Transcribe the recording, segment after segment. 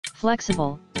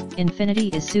Flexible, Infinity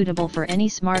is suitable for any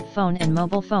smartphone and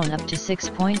mobile phone up to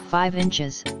 6.5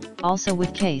 inches, also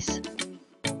with case.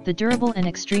 The durable and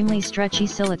extremely stretchy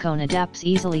silicone adapts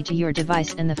easily to your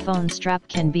device and the phone strap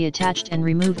can be attached and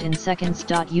removed in seconds.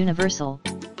 Universal,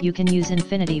 you can use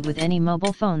Infinity with any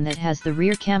mobile phone that has the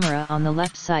rear camera on the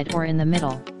left side or in the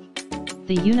middle.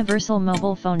 The universal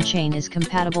mobile phone chain is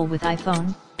compatible with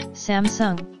iPhone,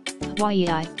 Samsung,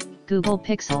 Huawei, Google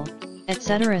Pixel,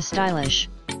 etc. Stylish,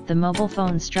 the mobile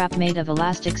phone strap made of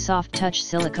elastic soft touch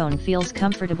silicone feels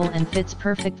comfortable and fits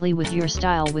perfectly with your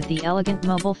style with the elegant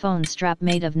mobile phone strap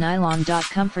made of nylon.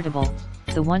 Comfortable,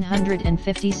 the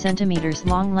 150 cm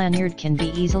long lanyard can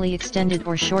be easily extended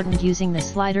or shortened using the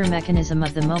slider mechanism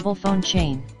of the mobile phone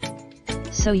chain.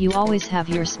 So you always have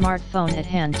your smartphone at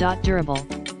hand. Durable,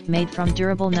 made from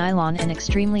durable nylon and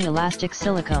extremely elastic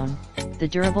silicone, the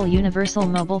durable universal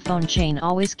mobile phone chain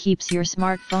always keeps your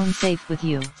smartphone safe with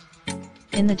you.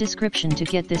 In the description to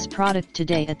get this product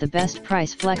today at the best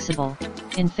price. Flexible,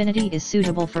 Infinity is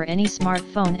suitable for any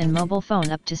smartphone and mobile phone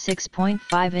up to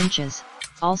 6.5 inches,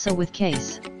 also with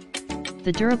case.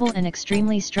 The durable and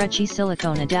extremely stretchy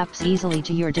silicone adapts easily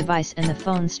to your device and the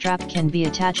phone strap can be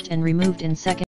attached and removed in seconds.